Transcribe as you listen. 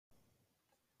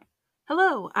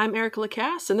Hello, I'm Erica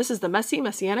Lacasse, and this is the Messy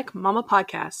Messianic Mama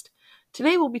Podcast.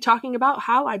 Today we'll be talking about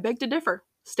how I beg to differ.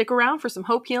 Stick around for some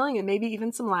hope healing and maybe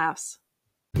even some laughs.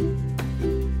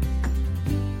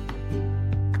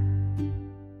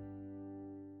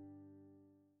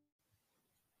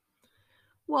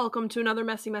 Welcome to another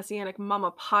Messy Messianic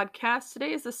Mama Podcast.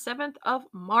 Today is the 7th of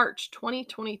March,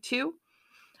 2022.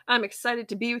 I'm excited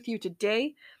to be with you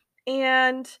today,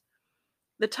 and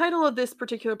the title of this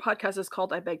particular podcast is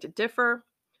called I Beg to Differ.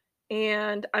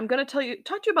 And I'm going to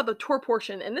talk to you about the Torah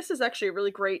portion. And this is actually a really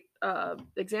great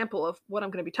example of what I'm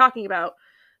going to be talking about.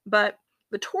 But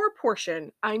the Torah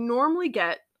portion, I normally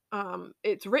get,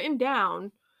 it's written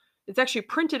down. It's actually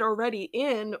printed already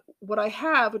in what I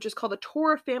have, which is called the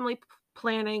Torah Family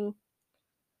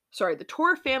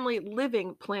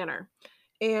Living Planner.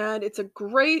 And it's a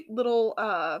great little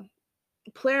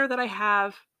planner that I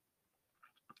have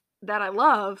that I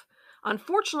love.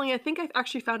 Unfortunately, I think I've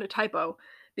actually found a typo,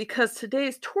 because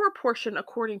today's Torah portion,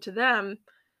 according to them,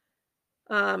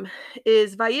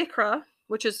 is Vayikra,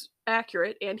 which is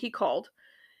accurate, and he called,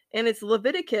 and it's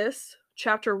Leviticus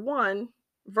chapter 1,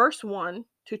 verse 1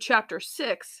 to chapter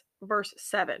 6, verse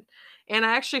 7. And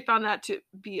I actually found that to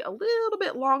be a little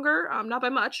bit longer, not by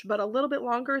much, but a little bit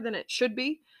longer than it should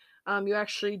be. You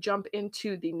actually jump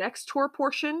into the next Torah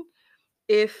portion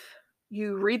if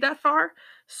you read that far.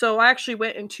 So I actually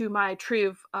went into my Tree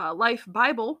of Life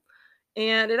Bible,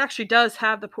 and it actually does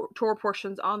have the Torah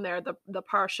portions on there, the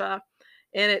parasha,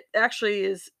 and it actually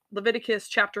is Leviticus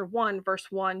chapter 1, verse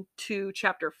 1 to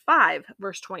chapter 5,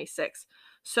 verse 26.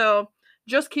 So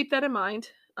just keep that in mind.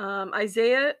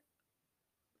 Isaiah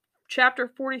chapter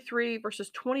 43, verses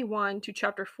 21 to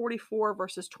chapter 44,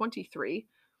 verses 23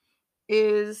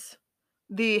 is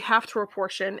the Haftorah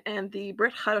portion, and the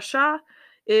Brit Hadashah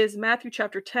is Matthew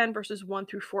chapter 10, verses 1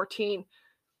 through 14.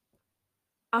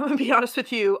 I'm going to be honest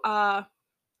with you. I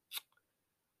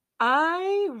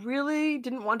really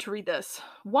didn't want to read this.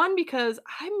 One, because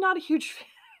I'm not a huge fan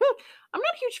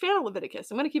of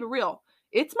Leviticus. I'm going to keep it real.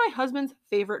 It's my husband's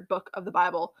favorite book of the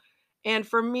Bible. And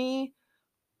for me,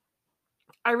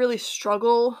 I really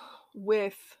struggle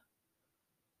with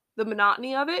the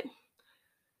monotony of it.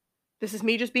 This is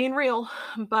me just being real,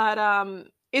 but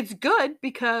it's good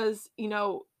because,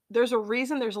 there's a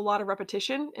reason there's a lot of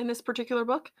repetition in this particular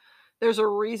book. There's a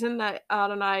reason that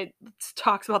Adonai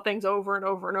talks about things over and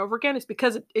over and over again. It's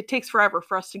because it takes forever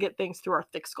for us to get things through our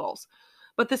thick skulls.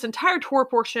 But this entire Torah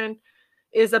portion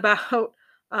is about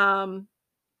all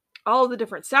of the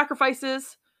different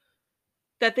sacrifices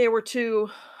that they were to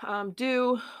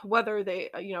do, whether they,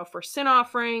 for sin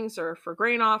offerings or for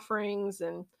grain offerings,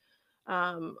 and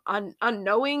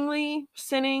unknowingly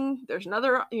sinning. There's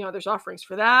there's offerings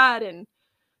for that, and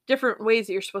different ways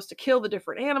that you're supposed to kill the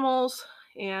different animals.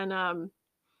 And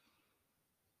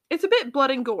it's a bit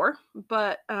blood and gore,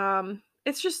 but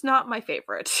it's just not my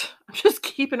favorite. I'm just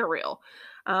keeping it real.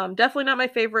 Definitely not my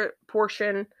favorite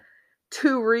portion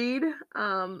to read.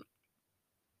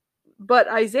 But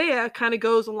Isaiah kind of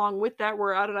goes along with that,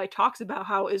 where Adonai talks about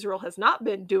how Israel has not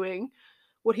been doing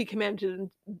what he commanded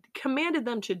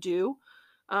them to do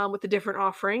with the different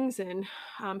offerings, and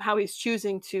how he's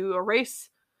choosing to erase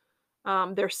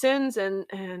their sins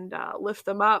and lift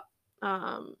them up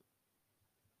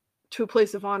to a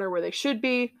place of honor where they should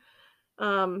be.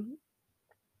 And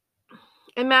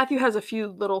Matthew has a few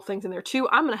little things in there too.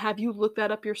 I'm going to have you look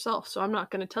that up yourself, so I'm not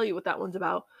going to tell you what that one's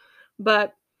about.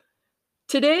 But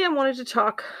today I wanted to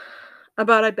talk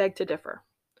about I Beg to Differ.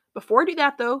 Before I do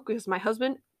that, though, because my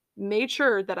husband made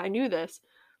sure that I knew this,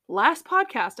 last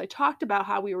podcast I talked about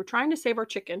how we were trying to save our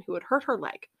chicken who had hurt her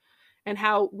leg, and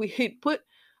how we had put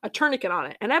a tourniquet on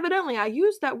it. And evidently I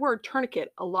used that word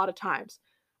tourniquet a lot of times.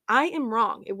 I am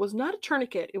wrong. It was not a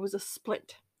tourniquet. It was a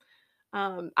splint.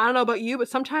 I don't know about you, but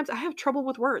sometimes I have trouble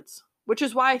with words, which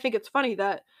is why I think it's funny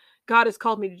that God has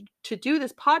called me to do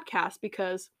this podcast,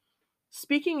 because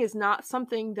speaking is not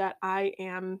something that I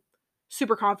am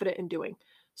super confident in doing.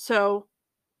 So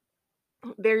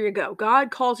there you go.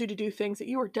 God calls you to do things that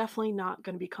you are definitely not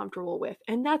going to be comfortable with,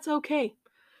 and that's okay.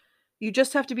 You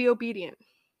just have to be obedient.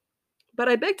 But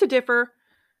I Beg to Differ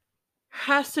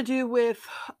has to do with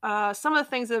some of the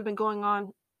things that have been going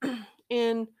on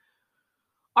in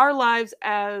our lives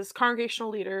as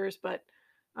congregational leaders, but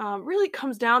really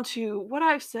comes down to what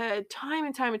I've said time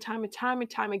and time and time and time and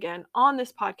time again on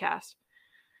this podcast,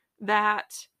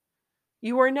 that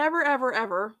you are never, ever,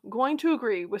 ever going to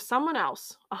agree with someone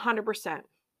else 100%.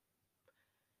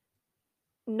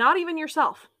 Not even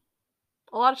yourself.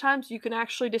 A lot of times you can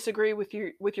actually disagree with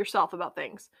yourself about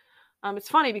things. It's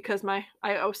funny because I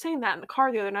was saying that in the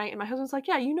car the other night, and my husband's like,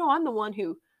 yeah, I'm the one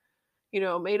who,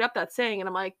 made up that saying. And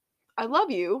I'm like, I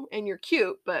love you and you're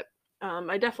cute, but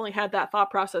I definitely had that thought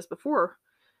process before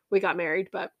we got married.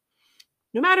 But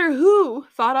no matter who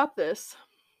thought up this,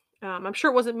 I'm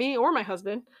sure it wasn't me or my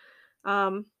husband.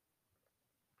 Um,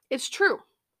 it's true.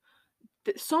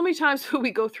 So many times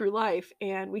we go through life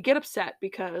and we get upset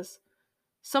because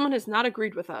someone has not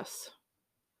agreed with us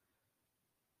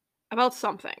about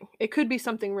something. It could be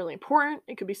something really important.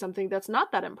 It could be something that's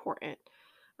not that important.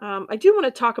 I do want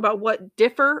to talk about what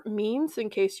differ means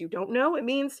in case you don't know. It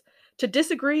means to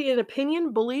disagree in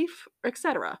opinion, belief,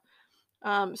 etc.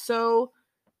 So,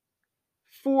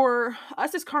 for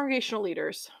us as congregational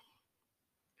leaders,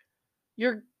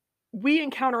 you're we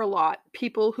encounter a lot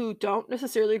people who don't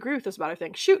necessarily agree with us about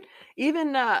everything. Shoot,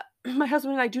 even my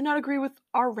husband and I do not agree with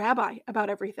our rabbi about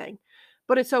everything,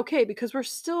 but it's okay because we're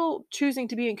still choosing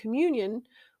to be in communion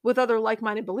with other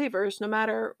like-minded believers, no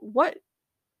matter what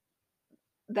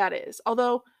that is.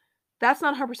 Although that's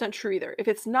not 100% true either. If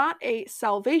it's not a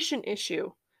salvation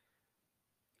issue,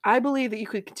 I believe that you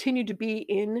could continue to be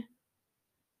in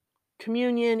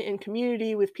communion, in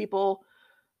community with people,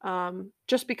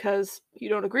 just because you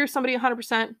don't agree with somebody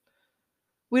 100%.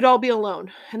 We'd all be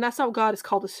alone. And that's not what God has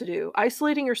called us to do.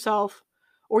 Isolating yourself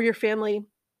or your family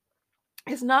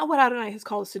is not what Adonai has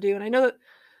called us to do. And I know that,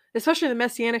 especially in the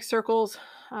Messianic circles,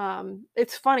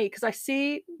 it's funny because I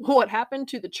see what happened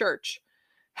to the church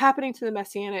happening to the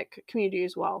Messianic community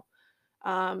as well.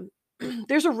 Um,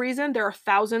 there's a reason there are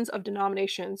thousands of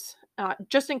denominations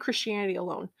just in Christianity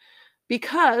alone.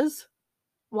 Because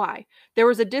why? There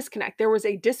was a disconnect. There was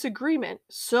a disagreement.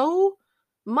 So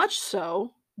much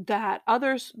so that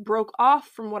others broke off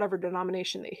from whatever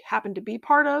denomination they happened to be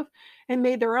part of and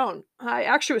made their own. I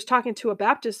actually was talking to a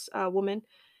Baptist woman,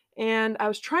 and I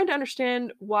was trying to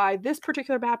understand why this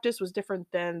particular Baptist was different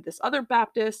than this other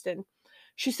Baptist. And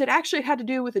she said actually it had to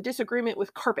do with a disagreement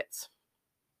with carpets.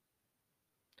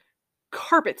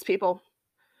 Carpets, people.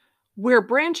 We're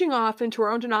branching off into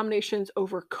our own denominations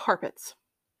over carpets.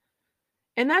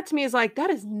 And that to me is like, that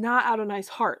is not out of nice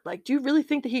heart. Like, do you really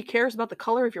think that he cares about the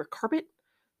color of your carpet?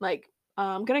 Like,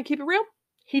 I'm gonna keep it real.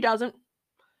 He doesn't.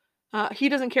 He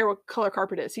doesn't care what color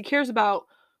carpet is. He cares about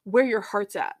where your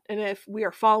heart's at, and if we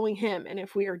are following him, and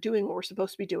if we are doing what we're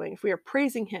supposed to be doing, if we are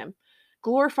praising him,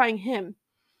 glorifying him,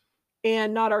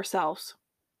 and not ourselves.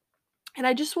 And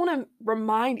I just want to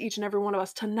remind each and every one of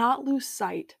us to not lose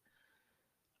sight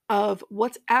of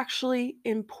what's actually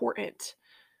important.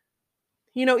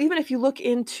 You know, even if you look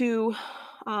into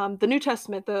the New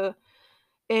Testament, the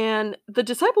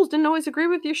disciples didn't always agree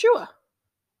with Yeshua.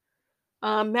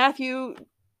 Matthew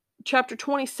chapter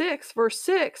 26, verse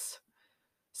 6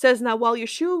 says, "Now while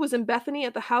Yeshua was in Bethany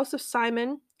at the house of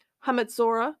Simon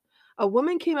Hamatzorah, a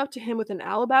woman came up to him with an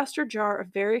alabaster jar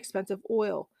of very expensive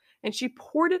oil, and she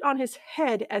poured it on his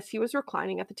head as he was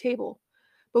reclining at the table.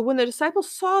 But when the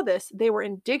disciples saw this, they were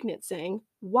indignant, saying,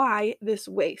 'Why this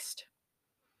waste?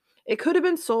 It could have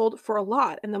been sold for a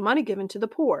lot and the money given to the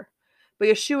poor.' But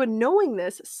Yeshua, knowing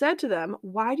this, said to them,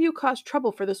 'Why do you cause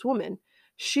trouble for this woman?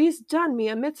 She's done me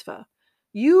a mitzvah.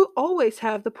 You always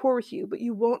have the poor with you, but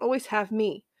you won't always have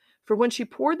me. For when she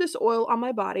poured this oil on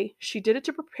my body, she did it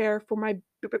to prepare for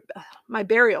my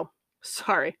burial.'"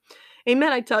 Sorry.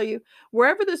 Amen, I tell you,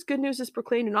 wherever this good news is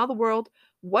proclaimed in all the world,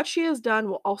 what she has done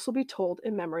will also be told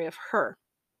in memory of her.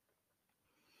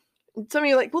 And some of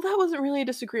you are like, well, that wasn't really a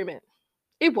disagreement.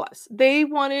 It was. They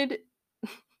wanted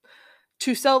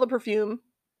to sell the perfume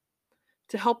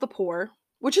to help the poor,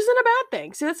 which isn't a bad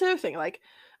thing. See, that's the other thing. Like,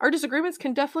 our disagreements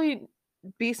can definitely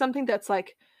be something that's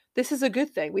like, this is a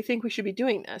good thing. We think we should be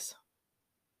doing this.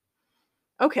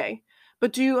 Okay.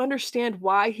 But do you understand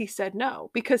why he said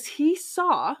no? Because he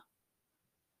saw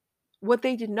what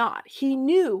they did not. He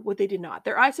knew what they did not.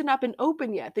 Their eyes had not been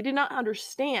open yet. They did not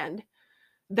understand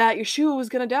that Yeshua was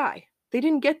going to die. They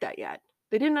didn't get that yet.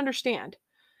 They didn't understand.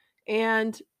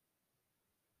 And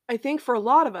I think for a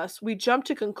lot of us, we jump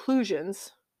to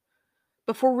conclusions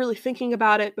before really thinking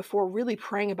about it, before really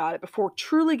praying about it, before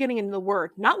truly getting into the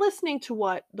word, not listening to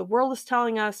what the world is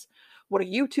telling us, what a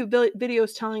YouTube video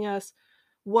is telling us,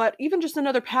 what even just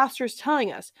another pastor is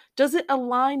telling us. Does it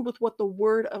align with what the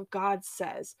word of God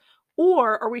says?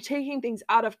 Or are we taking things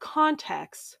out of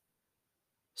context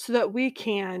so that we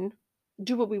can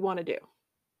do what we want to do?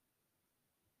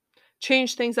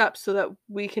 Change things up so that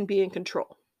we can be in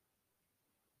control.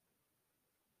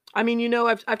 I mean, you know,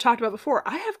 I've talked about before,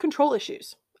 I have control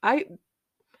issues. I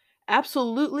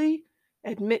absolutely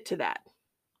admit to that.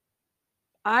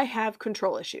 I have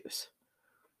control issues.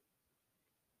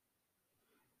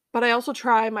 But I also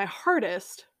try my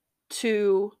hardest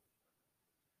to,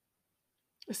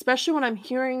 especially when I'm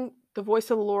hearing the voice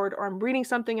of the Lord or I'm reading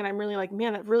something and I'm really like,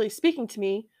 man, that's really speaking to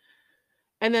me.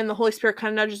 and then the Holy Spirit kind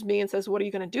of nudges me and says, what are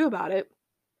you going to do about it?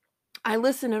 I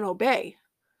listen and obey.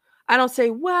 I don't say,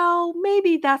 well,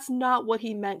 maybe that's not what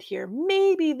he meant here.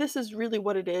 Maybe this is really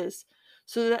what it is,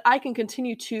 so that I can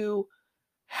continue to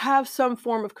have some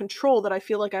form of control that I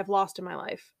feel like I've lost in my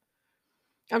life.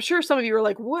 I'm sure some of you are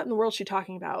like, what in the world is she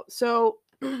talking about? So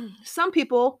some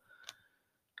people,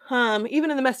 even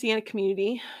in the Messianic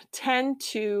community, tend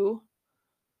to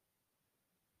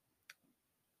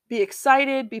be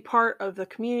excited, be part of the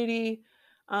community,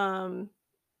 um,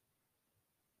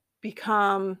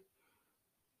 become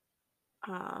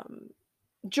um,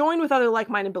 join with other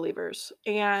like-minded believers,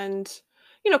 and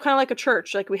kind of like a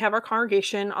church. Like, we have our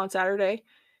congregation on Saturday,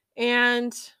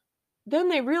 and then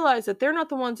they realize that they're not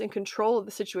the ones in control of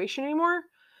the situation anymore.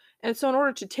 And so in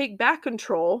order to take back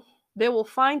control, they will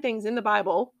find things in the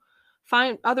Bible,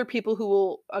 find other people who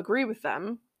will agree with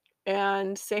them,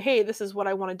 and say, hey, this is what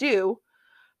I want to do.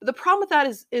 But the problem with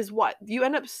that is what you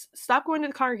end up stop going to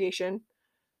the congregation,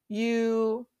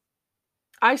 you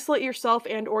isolate yourself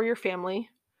and or your family,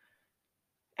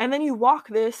 and then you walk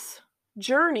this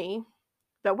journey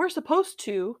that we're supposed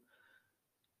to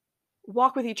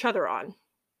walk with each other on.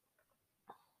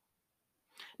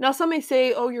 Now, some may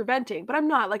say, oh, you're venting, but I'm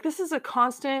not. Like, this is a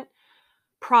constant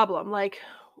problem. Like,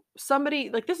 somebody,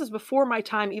 like, this is before my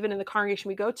time, even in the congregation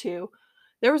we go to,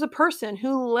 there was a person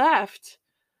who left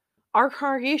our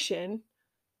congregation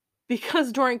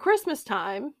because during Christmas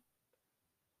time,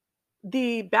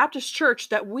 the Baptist church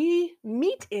that we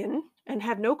meet in and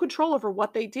have no control over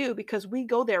what they do because we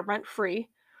go there rent free,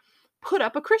 put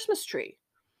up a Christmas tree.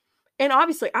 And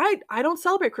obviously, I don't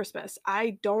celebrate Christmas.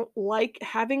 I don't like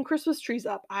having Christmas trees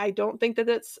up. I don't think that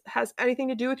it has anything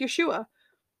to do with Yeshua.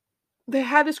 They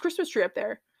had this Christmas tree up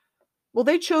there. Well,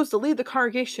 they chose to leave the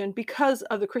congregation because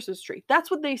of the Christmas tree. That's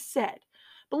what they said.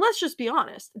 But let's just be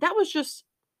honest. That was just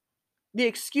the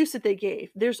excuse that they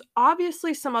gave. There's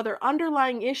obviously some other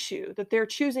underlying issue that they're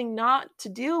choosing not to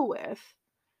deal with.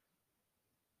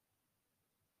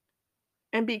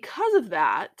 And because of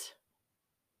that,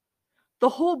 the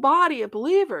whole body of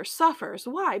believers suffers.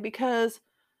 Why? Because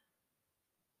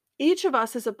each of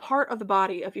us is a part of the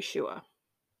body of Yeshua.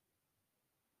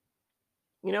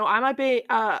 I might be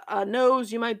a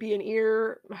nose, you might be an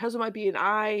ear, my husband might be an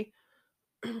eye,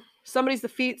 somebody's the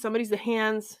feet, somebody's the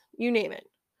hands, you name it.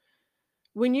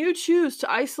 When you choose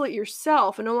to isolate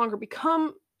yourself and no longer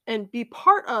become and be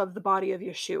part of the body of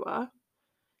Yeshua,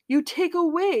 you take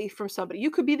away from somebody. You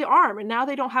could be the arm, and now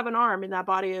they don't have an arm in that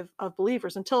body of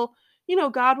believers until,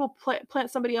 God will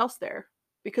plant somebody else there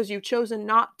because you've chosen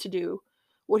not to do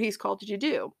what he's called you to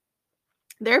do.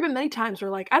 There have been many times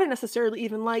where, like, I didn't necessarily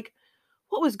even like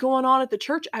what was going on at the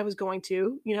church I was going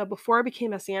to, before I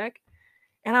became Messianic.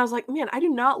 And I was like, man, I do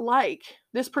not like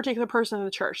this particular person in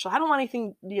the church. So I don't want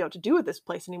anything, to do with this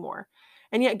place anymore.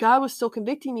 And yet God was still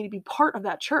convicting me to be part of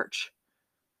that church.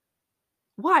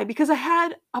 Why? Because I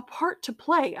had a part to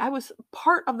play. I was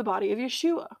part of the body of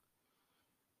Yeshua.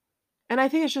 And I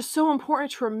think it's just so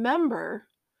important to remember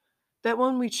that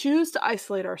when we choose to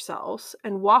isolate ourselves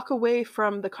and walk away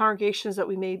from the congregations that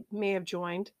we may have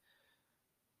joined,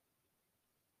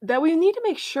 that we need to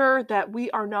make sure that we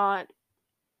are not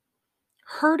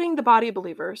hurting the body of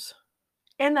believers,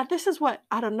 and that this is what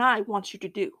Adonai wants you to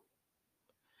do.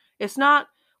 It's not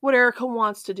what Erica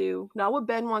wants to do, not what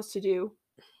Ben wants to do.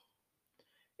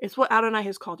 It's what Adonai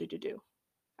has called you to do.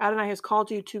 Adonai has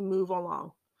called you to move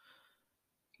along.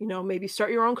 Maybe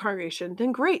start your own congregation.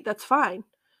 Then great, that's fine.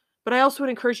 But I also would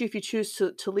encourage you, if you choose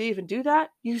to leave and do that,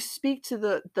 you speak to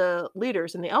the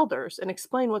leaders and the elders and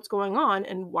explain what's going on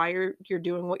and why you're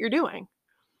doing what you're doing.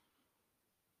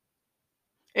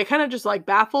 It kind of just like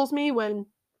baffles me when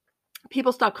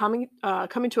people stop coming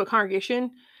to a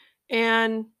congregation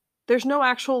and there's no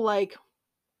actual like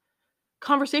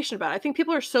conversation about it. I think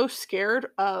people are so scared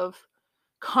of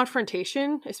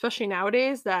confrontation, especially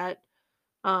nowadays, that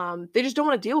they just don't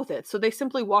want to deal with it. So they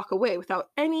simply walk away without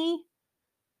any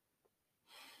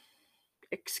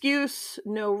excuse,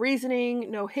 no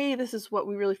reasoning, no, hey, this is what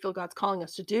we really feel God's calling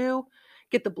us to do.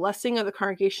 Get the blessing of the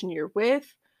congregation you're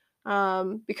with.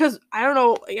 Because I don't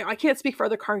know, I can't speak for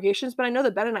other congregations, but I know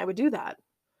that Ben and I would do that.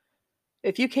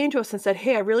 If you came to us and said,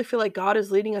 hey, I really feel like God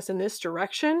is leading us in this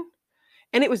direction,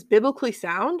 and it was biblically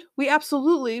sound, we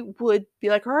absolutely would be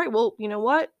like, all right, well, you know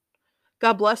what?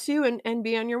 God bless you and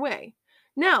be on your way.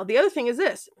 Now, the other thing is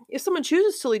this. If someone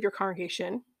chooses to leave your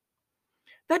congregation,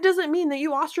 that doesn't mean that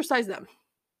you ostracize them.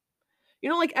 You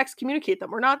don't like excommunicate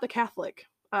them. We're not the Catholic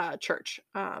church.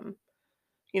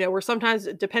 Where sometimes,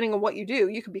 depending on what you do,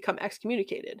 you could become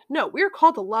excommunicated. No, we are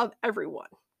called to love everyone.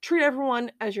 Treat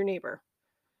everyone as your neighbor.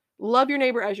 Love your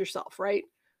neighbor as yourself, right?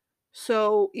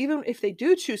 So even if they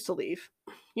do choose to leave,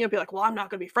 be like, well, I'm not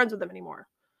going to be friends with them anymore.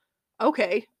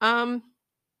 Okay.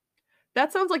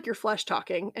 That sounds like your flesh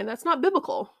talking, and that's not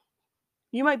biblical.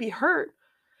 You might be hurt,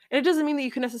 and it doesn't mean that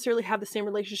you can necessarily have the same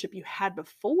relationship you had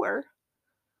before,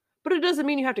 but it doesn't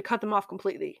mean you have to cut them off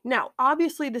completely. Now,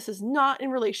 obviously, this is not in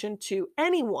relation to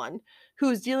anyone who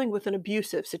is dealing with an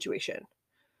abusive situation.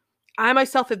 I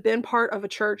myself have been part of a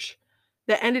church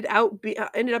that ended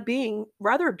up being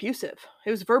rather abusive.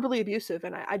 It was verbally abusive,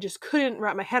 and I just couldn't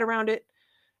wrap my head around it,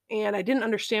 and I didn't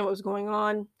understand what was going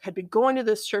on. Had been going to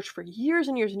this church for years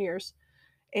and years and years,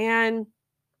 and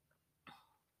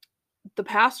the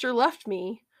pastor left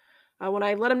me when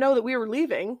I let him know that we were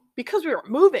leaving because we were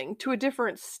moving to a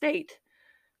different state.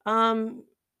 Um,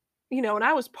 and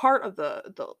I was part of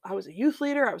I was a youth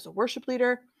leader, I was a worship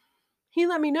leader. He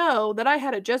let me know that I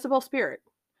had a Jezebel spirit.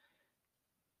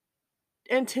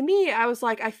 And to me, I was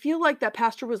like, I feel like that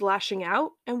pastor was lashing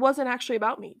out and wasn't actually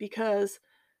about me because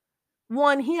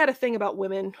one, he had a thing about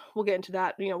women. We'll get into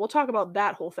that. We'll talk about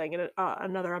that whole thing in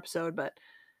another episode. But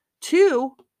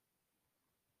two,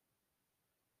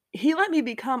 he let me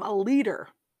become a leader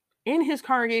in his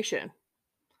congregation.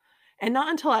 And not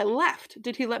until I left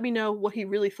did he let me know what he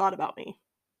really thought about me.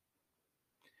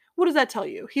 What does that tell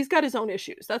you? He's got his own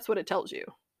issues. That's what it tells you.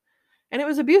 And it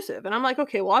was abusive. And I'm like,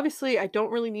 okay, well, obviously, I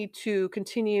don't really need to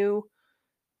continue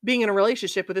being in a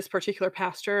relationship with this particular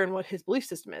pastor and what his belief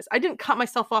system is. I didn't cut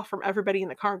myself off from everybody in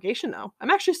the congregation, though. I'm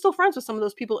actually still friends with some of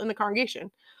those people in the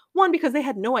congregation. One, because they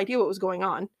had no idea what was going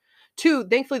on. Two,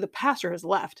 thankfully, the pastor has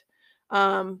left.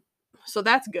 So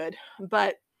that's good.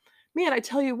 But man, I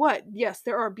tell you what, yes,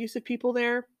 there are abusive people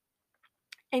there.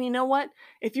 And you know what?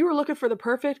 If you were looking for the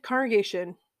perfect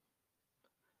congregation,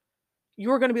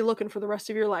 you're going to be looking for the rest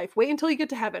of your life. Wait until you get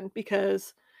to heaven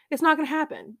because it's not going to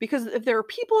happen. Because if there are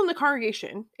people in the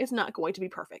congregation, it's not going to be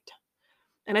perfect.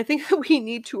 And I think that we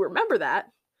need to remember that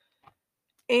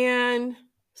and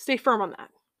stay firm on that.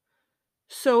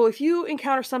 So if you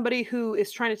encounter somebody who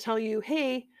is trying to tell you,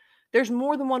 hey, there's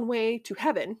more than one way to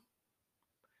heaven,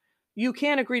 you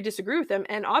can agree, disagree with them.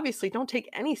 And obviously don't take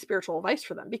any spiritual advice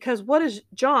from them. Because what does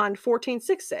John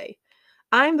 14:6 say?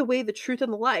 I'm the way, the truth,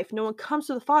 and the life. No one comes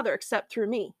to the Father except through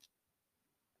me.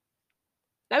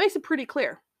 That makes it pretty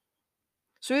clear.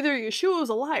 So either Yeshua is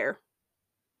a liar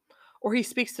or he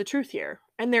speaks the truth here.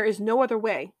 And there is no other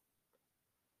way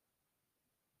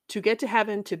to get to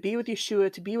heaven, to be with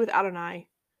Yeshua, to be with Adonai,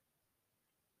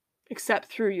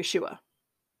 except through Yeshua.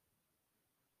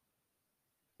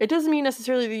 It doesn't mean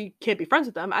necessarily that you can't be friends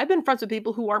with them. I've been friends with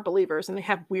people who aren't believers and they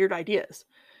have weird ideas.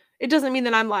 It doesn't mean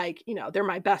that I'm like, they're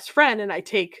my best friend and I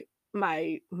take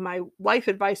my life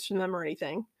advice from them or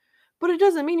anything. But it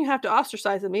doesn't mean you have to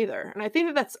ostracize them either. And I think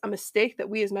that that's a mistake that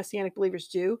we as Messianic believers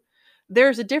do.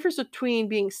 There's a difference between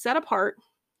being set apart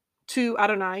to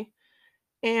Adonai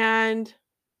and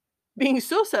being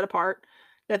so set apart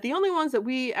that the only ones that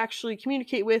we actually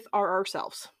communicate with are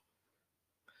ourselves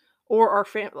or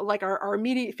our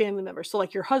immediate family members. So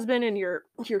like your husband and your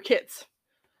kids.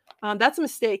 That's a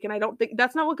mistake. And I don't think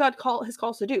that's not what God has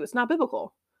called us to do. It's not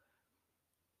biblical.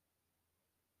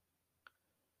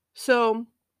 So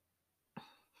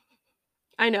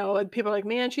I know and people are like,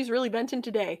 man, she's really venting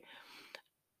today.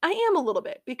 I am a little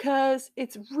bit because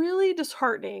it's really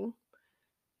disheartening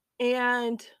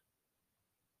and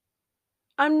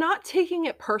I'm not taking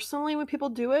it personally when people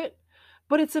do it,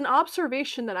 but it's an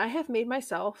observation that I have made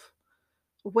myself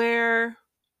where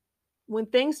when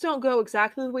things don't go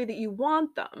exactly the way that you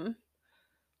want them,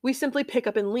 we simply pick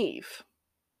up and leave.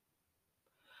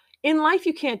 In life,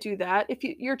 you can't do that. If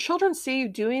your children see you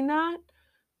doing that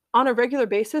on a regular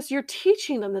basis, you're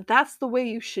teaching them that that's the way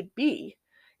you should be.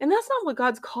 And that's not what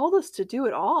God's called us to do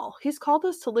at all. He's called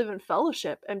us to live in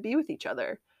fellowship and be with each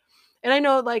other. And I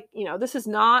know, this is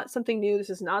not something new.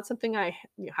 This is not something I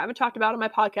haven't talked about on my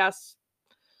podcast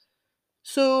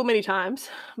so many times,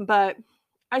 but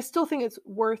I still think it's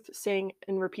worth saying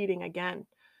and repeating again.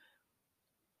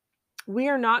 We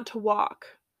are not to walk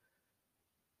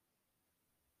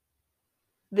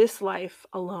this life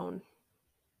alone.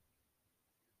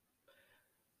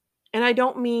 And I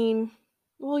don't mean,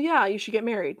 well, yeah, you should get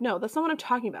married. No, that's not what I'm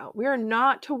talking about. We are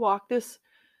not to walk this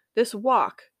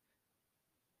walk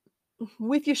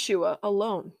with Yeshua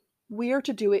alone. We are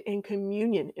to do it in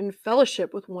communion, in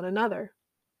fellowship with one another.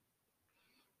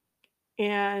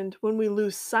 And when we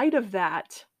lose sight of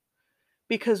that,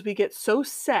 because we get so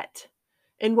set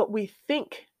in what we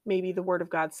think maybe the Word of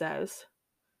God says,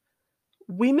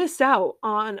 we miss out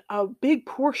on a big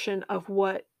portion of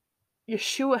what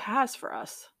Yeshua has for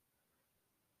us.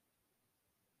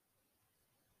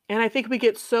 And I think we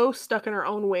get so stuck in our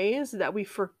own ways that we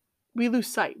we lose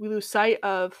sight. We lose sight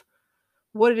of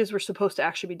what it is we're supposed to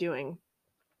actually be doing.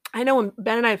 I know when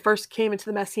Ben and I first came into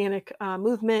the Messianic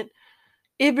movement,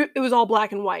 it was all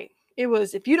black and white. It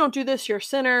was, if you don't do this, you're a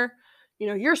sinner.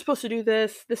 You're supposed to do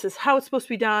this. This is how it's supposed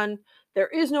to be done. There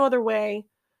is no other way.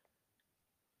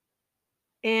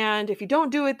 And if you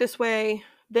don't do it this way,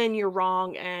 then you're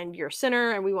wrong and you're a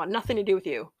sinner and we want nothing to do with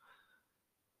you.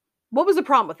 What was the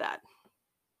problem with that?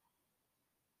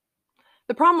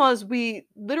 The problem was we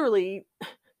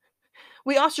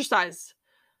ostracized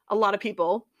a lot of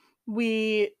people.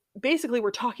 We basically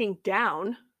were talking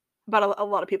down about a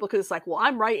lot of people because it's like, well,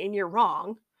 I'm right and you're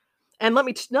wrong. And let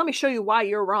me show you why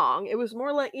you're wrong. It was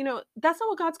more like, that's not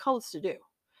what God's called us to do.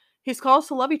 He's called us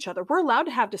to love each other. We're allowed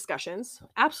to have discussions.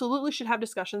 Absolutely should have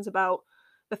discussions about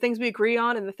the things we agree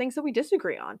on and the things that we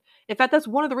disagree on. In fact, that's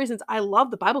one of the reasons I love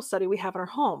the Bible study we have in our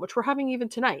home, which we're having even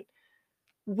tonight.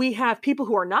 We have people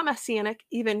who are not Messianic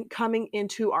even coming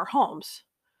into our homes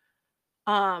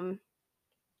and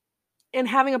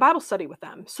having a Bible study with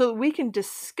them so we can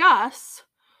discuss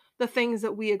the things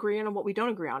that we agree on and what we don't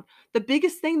agree on. The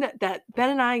biggest thing that Ben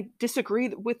and I disagree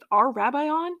with our rabbi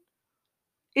on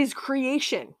is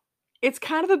creation. It's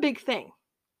kind of a big thing.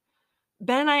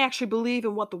 Ben and I actually believe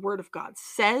in what the Word of God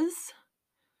says.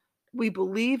 We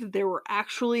believe that there were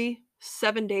actually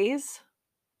 7 days.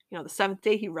 The seventh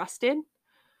day he rested.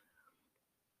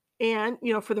 And,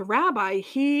 for the rabbi,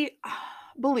 he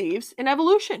believes in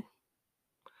evolution.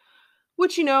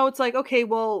 Which, it's like, okay,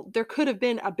 well, there could have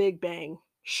been a Big Bang.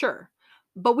 Sure.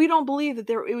 But we don't believe that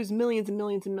it was millions and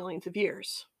millions and millions of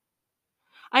years.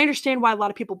 I understand why a lot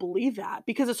of people believe that,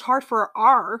 because it's hard for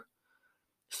our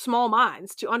small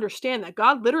minds to understand that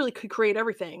God literally could create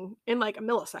everything in like a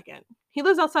millisecond. He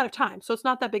lives outside of time, so it's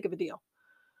not that big of a deal.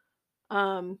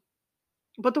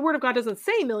 But the Word of God doesn't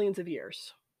say millions of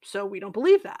years, so we don't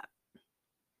believe that.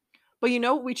 But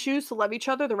we choose to love each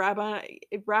other. The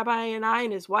rabbi and I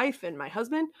and his wife and my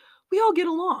husband, we all get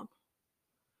along.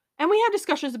 And we have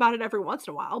discussions about it every once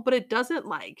in a while, but it doesn't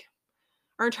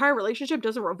our entire relationship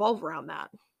doesn't revolve around that.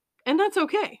 And that's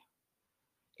okay.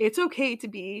 It's okay to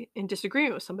be in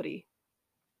disagreement with somebody.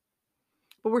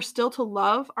 But we're still to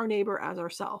love our neighbor as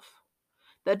ourselves.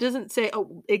 That doesn't say,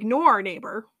 ignore our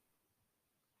neighbor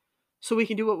so we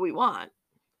can do what we want.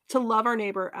 To love our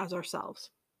neighbor as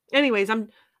ourselves. Anyways, I'm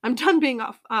done being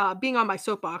on my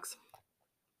soapbox.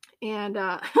 And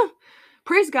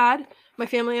praise God, my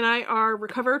family and I are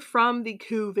recovered from the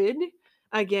COVID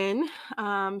again.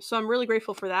 So I'm really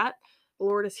grateful for that. The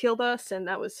Lord has healed us, and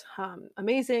that was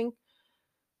amazing.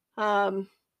 I'm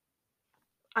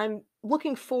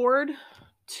looking forward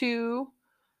to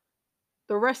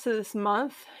the rest of this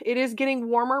month. It is getting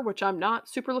warmer, which I'm not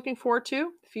super looking forward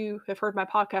to. If you have heard my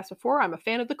podcast before, I'm a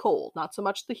fan of the cold, not so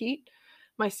much the heat.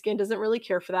 My skin doesn't really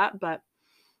care for that, but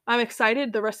I'm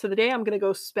excited. The rest of the day, I'm going to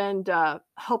go spend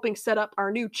helping set up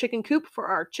our new chicken coop for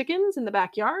our chickens in the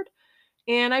backyard.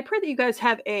 And I pray that you guys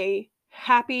have a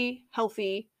happy,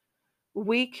 healthy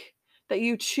week, that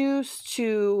you choose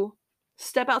to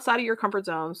step outside of your comfort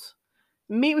zones,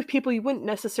 meet with people you wouldn't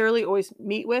necessarily always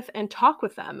meet with, and talk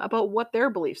with them about what their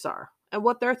beliefs are and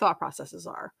what their thought processes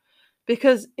are.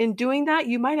 Because in doing that,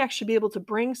 you might actually be able to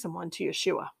bring someone to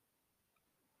Yeshua.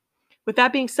 With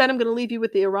that being said, I'm going to leave you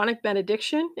with the Aaronic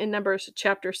benediction in Numbers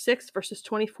chapter 6, verses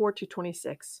 24 to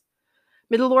 26.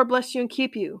 May the Lord bless you and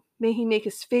keep you. May he make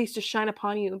his face to shine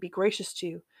upon you and be gracious to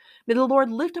you. May the Lord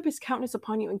lift up his countenance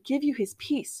upon you and give you his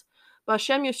peace.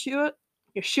 B'Hashem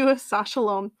Yeshua Sah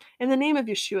Shalom, in the name of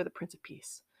Yeshua, the Prince of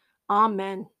Peace.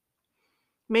 Amen.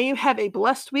 May you have a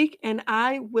blessed week, and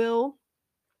I will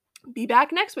be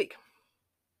back next week.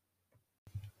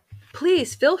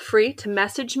 Please feel free to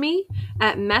message me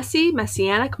at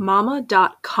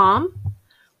messymessianicmama.com,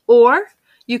 or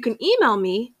you can email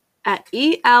me at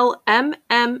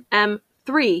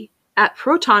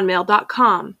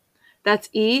elmmm3@protonmail.com. That's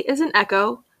E as in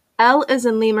Echo, L as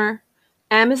in Lemur,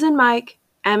 M as in Mike,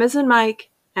 M as in Mike,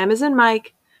 M as in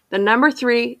Mike, the number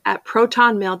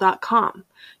 3@protonmail.com.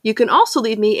 You can also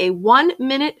leave me a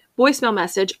 1-minute voicemail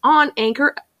message on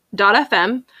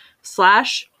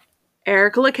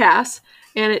anchor.fm/Erica Lacasse,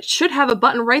 and it should have a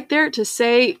button right there to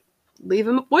say leave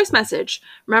a voice message.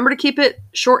 Remember to keep it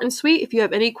short and sweet if you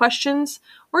have any questions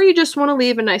or you just want to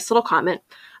leave a nice little comment.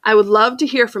 I would love to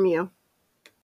hear from you.